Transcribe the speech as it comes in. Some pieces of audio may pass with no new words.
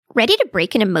Ready to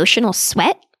break an emotional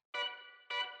sweat?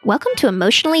 Welcome to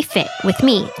Emotionally Fit with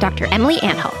me, Dr. Emily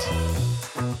Anhalt.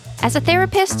 As a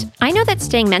therapist, I know that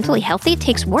staying mentally healthy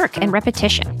takes work and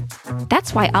repetition.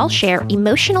 That's why I'll share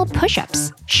emotional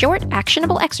push-ups, short,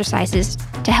 actionable exercises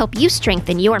to help you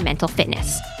strengthen your mental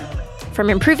fitness. From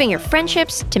improving your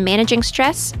friendships to managing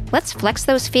stress, let's flex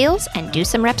those feels and do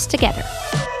some reps together.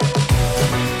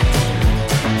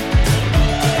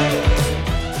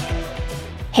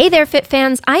 Hey there, Fit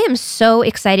fans. I am so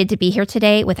excited to be here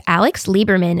today with Alex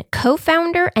Lieberman,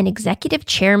 co-founder and executive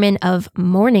chairman of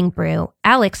Morning Brew.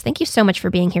 Alex, thank you so much for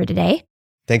being here today.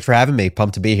 Thanks for having me.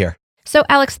 Pumped to be here. So,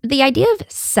 Alex, the idea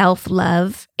of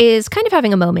self-love is kind of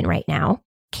having a moment right now.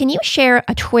 Can you share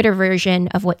a Twitter version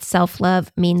of what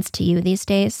self-love means to you these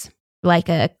days? Like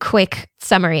a quick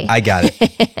summary. I got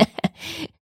it.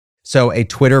 So a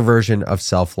Twitter version of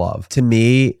self-love. To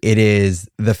me, it is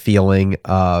the feeling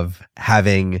of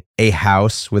having a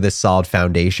house with a solid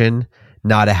foundation,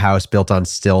 not a house built on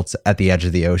stilts at the edge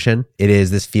of the ocean. It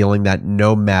is this feeling that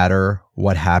no matter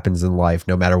what happens in life,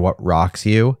 no matter what rocks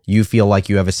you, you feel like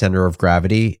you have a center of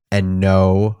gravity and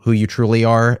know who you truly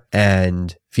are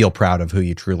and feel proud of who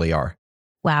you truly are.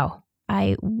 Wow.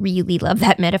 I really love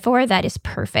that metaphor. That is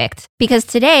perfect. Because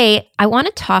today I want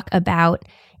to talk about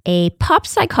a pop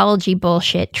psychology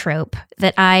bullshit trope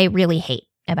that I really hate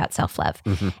about self-love.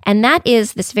 And that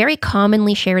is this very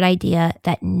commonly shared idea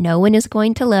that no one is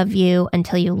going to love you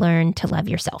until you learn to love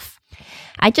yourself.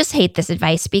 I just hate this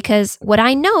advice because what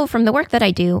I know from the work that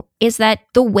I do is that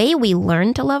the way we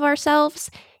learn to love ourselves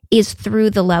is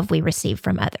through the love we receive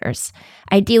from others,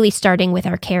 ideally starting with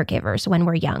our caregivers when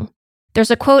we're young. There's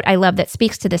a quote I love that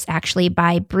speaks to this actually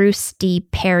by Bruce D.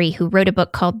 Perry, who wrote a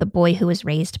book called The Boy Who Was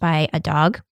Raised by a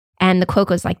Dog. And the quote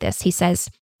goes like this. He says,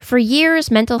 "For years,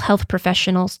 mental health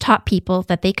professionals taught people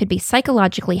that they could be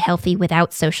psychologically healthy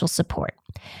without social support,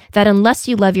 that unless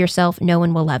you love yourself, no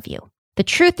one will love you. The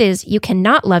truth is, you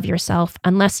cannot love yourself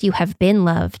unless you have been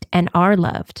loved and are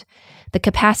loved. The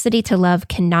capacity to love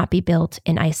cannot be built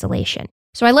in isolation."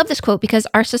 So I love this quote because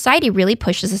our society really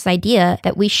pushes this idea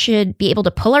that we should be able to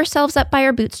pull ourselves up by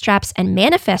our bootstraps and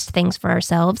manifest things for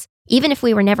ourselves, even if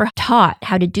we were never taught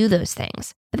how to do those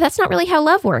things. But that's not really how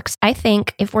love works. I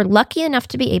think if we're lucky enough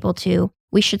to be able to,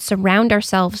 we should surround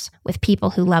ourselves with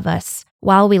people who love us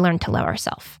while we learn to love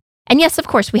ourselves. And yes, of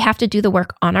course, we have to do the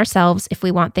work on ourselves if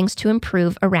we want things to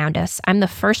improve around us. I'm the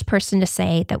first person to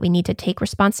say that we need to take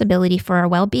responsibility for our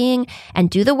well-being and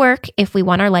do the work if we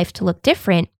want our life to look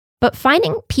different. But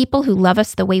finding people who love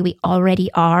us the way we already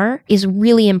are is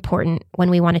really important when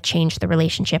we want to change the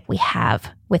relationship we have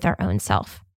with our own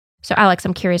self. So Alex,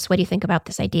 I'm curious, what do you think about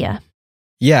this idea?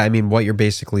 Yeah, I mean, what you're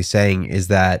basically saying is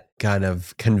that kind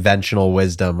of conventional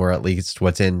wisdom, or at least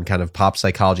what's in kind of pop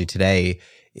psychology today,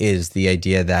 is the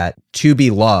idea that to be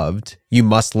loved, you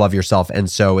must love yourself. And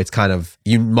so it's kind of,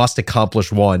 you must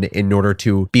accomplish one in order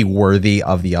to be worthy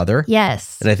of the other.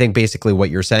 Yes. And I think basically what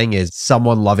you're saying is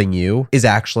someone loving you is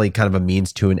actually kind of a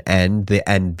means to an end, the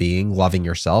end being loving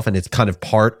yourself. And it's kind of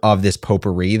part of this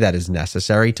potpourri that is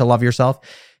necessary to love yourself.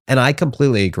 And I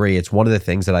completely agree. It's one of the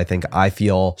things that I think I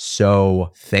feel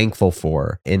so thankful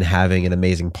for in having an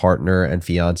amazing partner and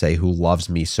fiance who loves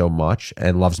me so much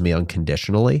and loves me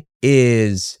unconditionally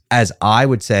is, as I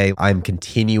would say, I'm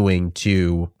continuing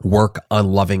to work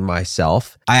on loving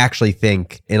myself. I actually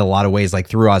think in a lot of ways, like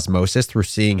through osmosis, through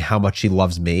seeing how much she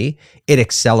loves me, it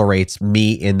accelerates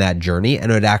me in that journey.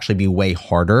 And it would actually be way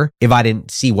harder if I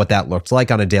didn't see what that looked like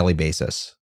on a daily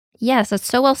basis. Yes, that's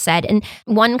so well said. And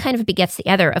one kind of begets the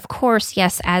other. Of course,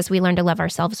 yes, as we learn to love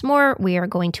ourselves more, we are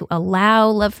going to allow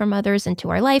love from others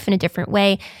into our life in a different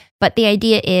way. But the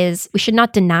idea is we should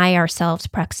not deny ourselves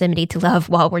proximity to love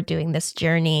while we're doing this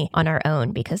journey on our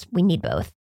own, because we need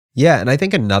both. Yeah. And I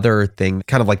think another thing,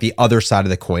 kind of like the other side of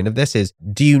the coin of this is,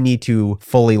 do you need to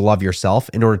fully love yourself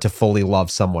in order to fully love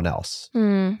someone else?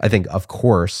 I think, of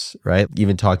course, right?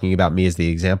 Even talking about me as the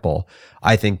example,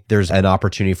 I think there's an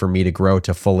opportunity for me to grow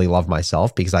to fully love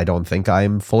myself because I don't think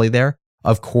I'm fully there.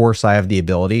 Of course, I have the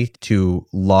ability to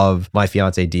love my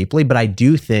fiance deeply, but I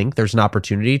do think there's an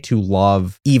opportunity to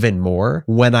love even more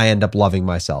when I end up loving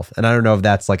myself. And I don't know if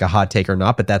that's like a hot take or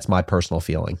not, but that's my personal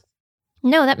feeling.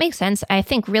 No, that makes sense. I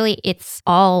think really it's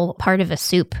all part of a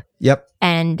soup. Yep.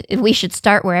 And we should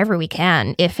start wherever we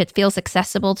can. If it feels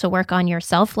accessible to work on your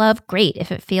self-love, great.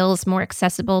 If it feels more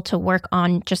accessible to work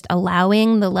on just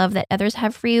allowing the love that others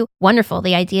have for you, wonderful.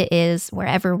 The idea is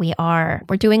wherever we are,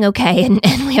 we're doing okay.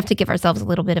 And we have to give ourselves a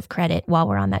little bit of credit while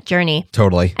we're on that journey.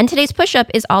 Totally. And today's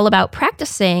push-up is all about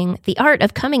practicing the art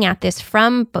of coming at this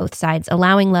from both sides,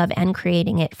 allowing love and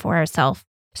creating it for ourselves.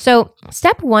 So,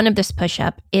 step 1 of this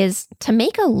push-up is to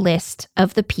make a list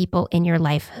of the people in your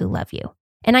life who love you.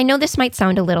 And I know this might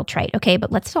sound a little trite, okay,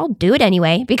 but let's all do it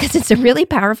anyway, because it's a really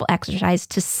powerful exercise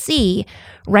to see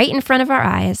right in front of our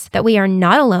eyes that we are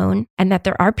not alone and that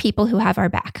there are people who have our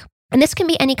back. And this can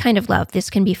be any kind of love. This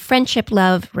can be friendship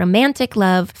love, romantic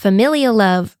love, familial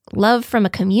love, love from a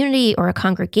community or a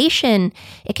congregation.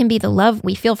 It can be the love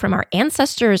we feel from our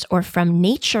ancestors or from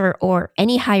nature or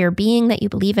any higher being that you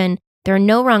believe in. There are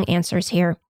no wrong answers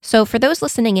here. So for those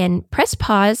listening in, press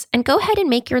pause and go ahead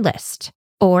and make your list,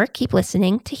 or keep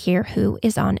listening to hear who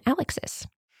is on Alex's.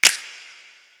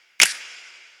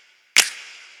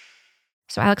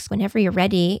 So Alex, whenever you're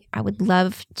ready, I would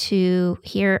love to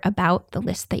hear about the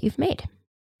list that you've made.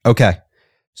 Okay.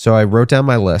 So I wrote down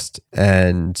my list,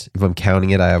 and if I'm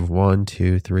counting it, I have 1,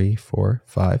 2, 3, 4,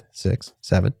 5, 6,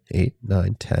 7, 8,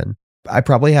 9, 10. I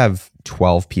probably have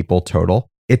 12 people total.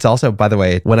 It's also, by the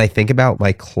way, when I think about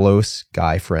my close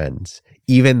guy friends,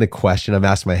 even the question I'm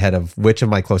asking my head of which of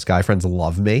my close guy friends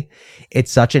love me,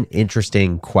 it's such an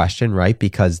interesting question, right?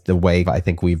 Because the way I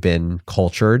think we've been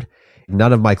cultured,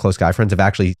 none of my close guy friends have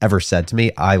actually ever said to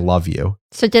me, I love you.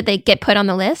 So did they get put on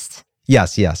the list?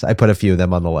 Yes. I put a few of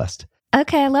them on the list.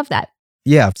 Okay, I love that.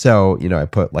 Yeah. So, I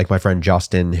put like my friend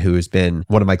Justin, who's been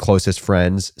one of my closest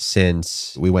friends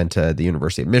since we went to the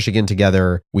University of Michigan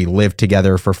together. We lived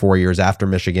together for 4 years after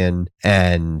Michigan,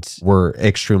 and we're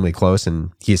extremely close. And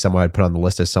he's someone I'd put on the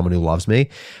list as someone who loves me.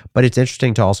 But it's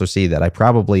interesting to also see that I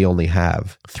probably only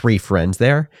have 3 friends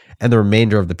there. And the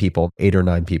remainder of the people, 8 or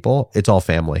 9 people, it's all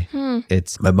family.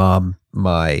 It's my mom,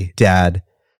 my dad,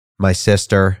 my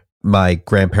sister, my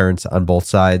grandparents on both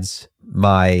sides,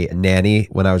 my nanny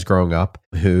when I was growing up,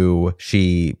 who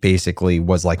she basically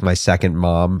was like my second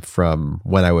mom from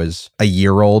when I was a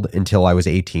year old until I was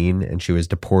 18. And she was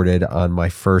deported on my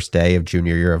first day of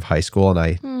junior year of high school. And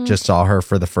I just saw her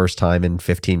for the first time in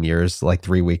 15 years, like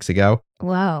 3 weeks ago.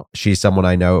 Wow. She's someone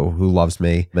I know who loves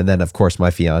me. And then, of course,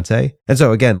 my fiance. And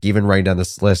so again, even writing down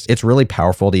this list, it's really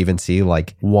powerful to even see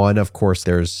like, 1, of course,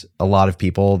 there's a lot of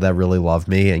people that really love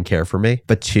me and care for me.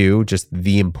 But 2, just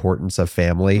the importance of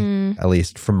family, at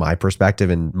least from my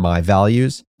perspective and my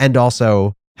values. And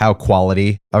also how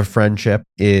quality of friendship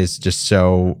is just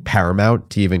so paramount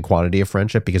to even quantity of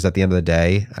friendship. Because at the end of the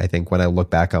day, I think when I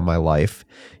look back on my life,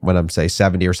 when I'm say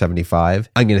 70 or 75,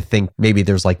 I'm going to think maybe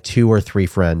there's like 2 or 3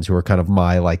 friends who are kind of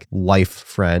my like life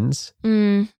friends.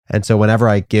 And so whenever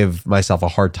I give myself a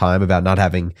hard time about not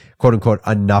having quote unquote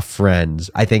enough friends,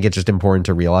 I think it's just important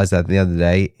to realize that at the end of the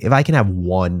day, if I can have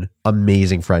one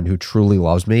amazing friend who truly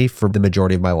loves me for the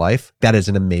majority of my life, that is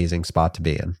an amazing spot to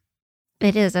be in.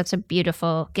 It is. That's a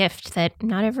beautiful gift that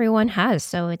not everyone has.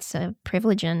 So it's a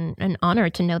privilege and an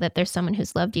honor to know that there's someone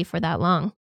who's loved you for that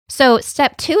long. So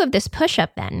step 2 of this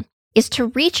push-up then is to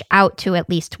reach out to at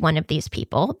least one of these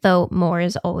people, though more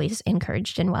is always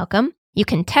encouraged and welcome. You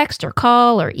can text or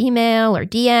call or email or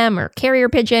DM or carrier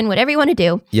pigeon, whatever you want to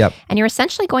do. Yep. And you're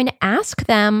essentially going to ask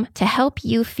them to help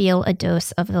you feel a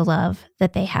dose of the love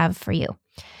that they have for you.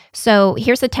 So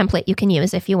here's a template you can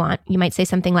use if you want. You might say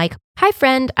something like, "Hi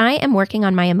friend, I am working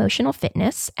on my emotional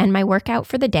fitness, and my workout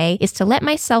for the day is to let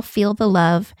myself feel the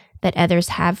love that others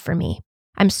have for me.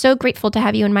 I'm so grateful to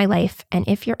have you in my life, and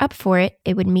if you're up for it,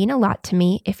 it would mean a lot to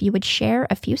me if you would share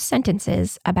a few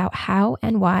sentences about how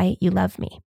and why you love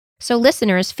me." So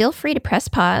listeners, feel free to press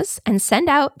pause and send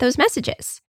out those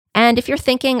messages. And if you're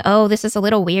thinking, oh, this is a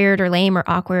little weird or lame or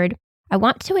awkward, I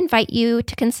want to invite you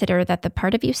to consider that the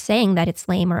part of you saying that it's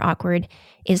lame or awkward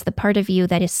is the part of you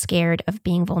that is scared of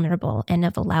being vulnerable and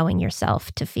of allowing yourself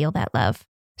to feel that love.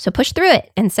 So push through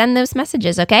it and send those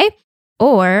messages, okay?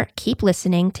 Or keep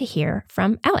listening to hear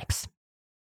from Alex.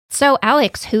 So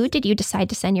Alex, who did you decide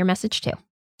to send your message to?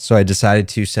 So I decided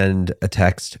to send a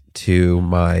text to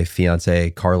my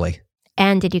fiance, Carly.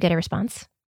 And did you get a response?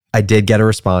 I did get a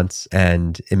response,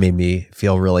 and it made me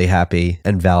feel really happy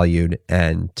and valued.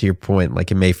 And to your point,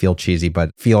 like it may feel cheesy,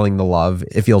 but feeling the love,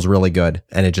 it feels really good.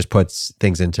 And it just puts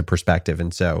things into perspective.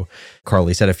 And so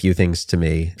Carly said a few things to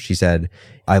me. She said,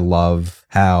 "I love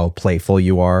how playful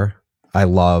you are. I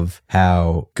love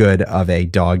how good of a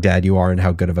dog dad you are and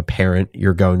how good of a parent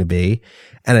you're going to be.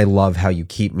 And I love how you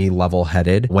keep me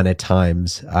level-headed when at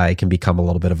times I can become a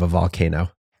little bit of a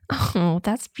volcano." Oh,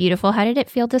 that's beautiful. How did it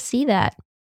feel to see that?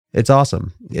 It's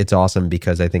awesome. It's awesome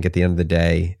because I think at the end of the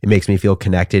day, it makes me feel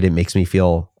connected. It makes me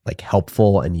feel like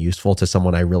helpful and useful to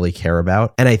someone I really care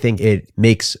about. And I think it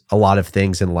makes a lot of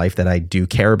things in life that I do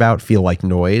care about feel like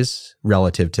noise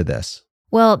relative to this.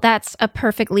 Well, that's a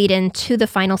perfect lead in to the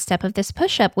final step of this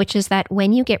push-up, which is that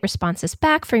when you get responses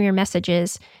back from your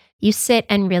messages, You sit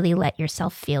and really let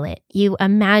yourself feel it. You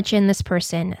imagine this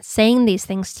person saying these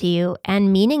things to you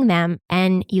and meaning them,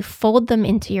 and you fold them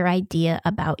into your idea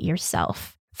about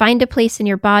yourself. Find a place in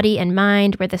your body and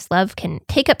mind where this love can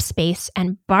take up space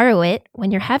and borrow it when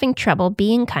you're having trouble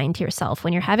being kind to yourself,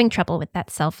 when you're having trouble with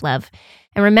that self-love.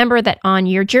 And remember that on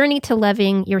your journey to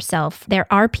loving yourself, there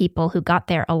are people who got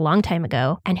there a long time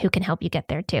ago and who can help you get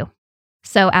there too.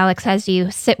 So Alex, as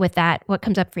you sit with that, what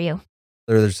comes up for you?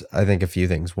 There's, I think, a few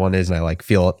things. One is I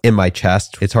feel it in my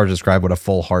chest. It's hard to describe what a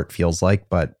full heart feels like,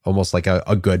 but almost like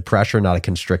a good pressure, not a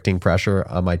constricting pressure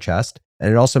on my chest.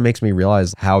 And it also makes me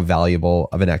realize how valuable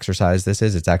of an exercise this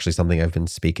is. It's actually something I've been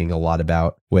speaking a lot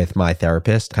about with my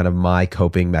therapist. Kind of my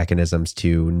coping mechanisms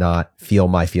to not feel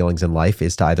my feelings in life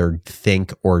is to either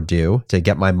think or do, to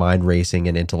get my mind racing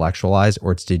and intellectualize,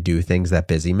 or it's to do things that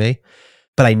busy me.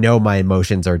 But I know my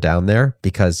emotions are down there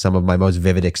because some of my most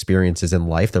vivid experiences in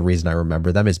life, the reason I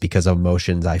remember them is because of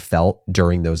emotions I felt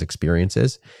during those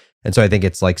experiences. And so I think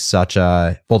it's such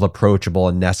a both approachable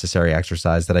and necessary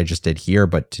exercise that I just did here,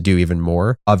 but to do even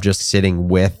more of just sitting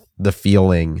with the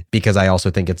feeling, because I also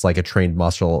think it's like a trained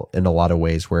muscle in a lot of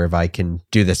ways, where if I can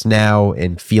do this now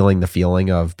and feeling the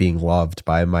feeling of being loved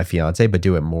by my fiance, but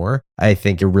do it more, I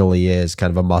think it really is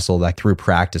kind of a muscle that through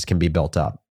practice can be built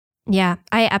up. Yeah,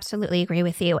 I absolutely agree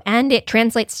with you. And it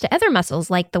translates to other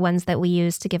muscles like the ones that we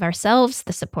use to give ourselves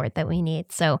the support that we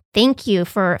need. So thank you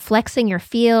for flexing your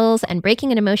feels and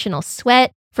breaking an emotional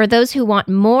sweat. For those who want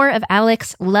more of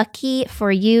Alex, lucky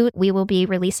for you, we will be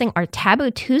releasing our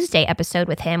Taboo Tuesday episode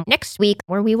with him next week,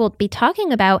 where we will be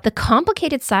talking about the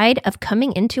complicated side of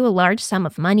coming into a large sum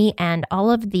of money and all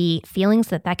of the feelings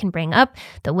that can bring up,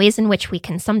 the ways in which we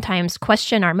can sometimes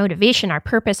question our motivation, our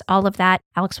purpose, all of that.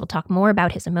 Alex will talk more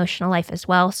about his emotional life as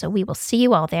well. So we will see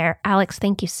you all there. Alex,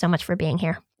 thank you so much for being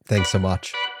here. Thanks so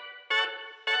much.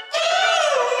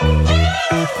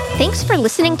 Thanks for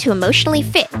listening to Emotionally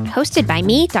Fit, hosted by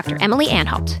me, Dr. Emily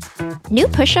Anhalt. New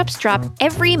push-ups drop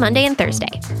every Monday and Thursday.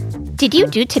 Did you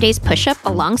do today's push-up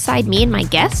alongside me and my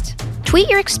guest? Tweet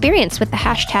your experience with the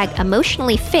hashtag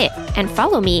EmotionallyFit and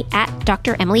follow me at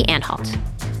Dr. Emily Anhalt.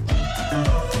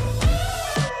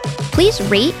 Please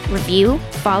rate, review,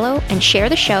 follow, and share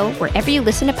the show wherever you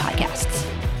listen to podcasts.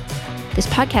 This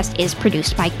podcast is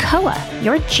produced by COA,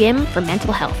 your gym for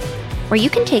mental health, where you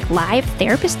can take live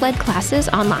therapist-led classes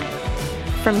online.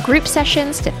 From group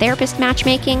sessions to therapist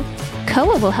matchmaking,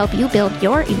 COA will help you build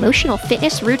your emotional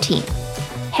fitness routine.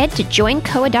 Head to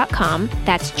joincoa.com,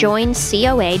 that's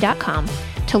joincoa.com,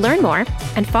 to learn more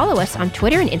and follow us on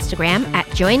Twitter and Instagram at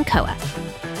joincoa.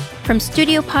 From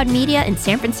Studio Pod Media in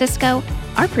San Francisco,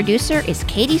 our producer is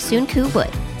Katie Soonku Wood.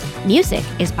 Music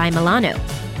is by Milano.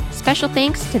 Special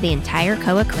thanks to the entire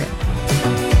COA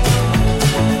crew.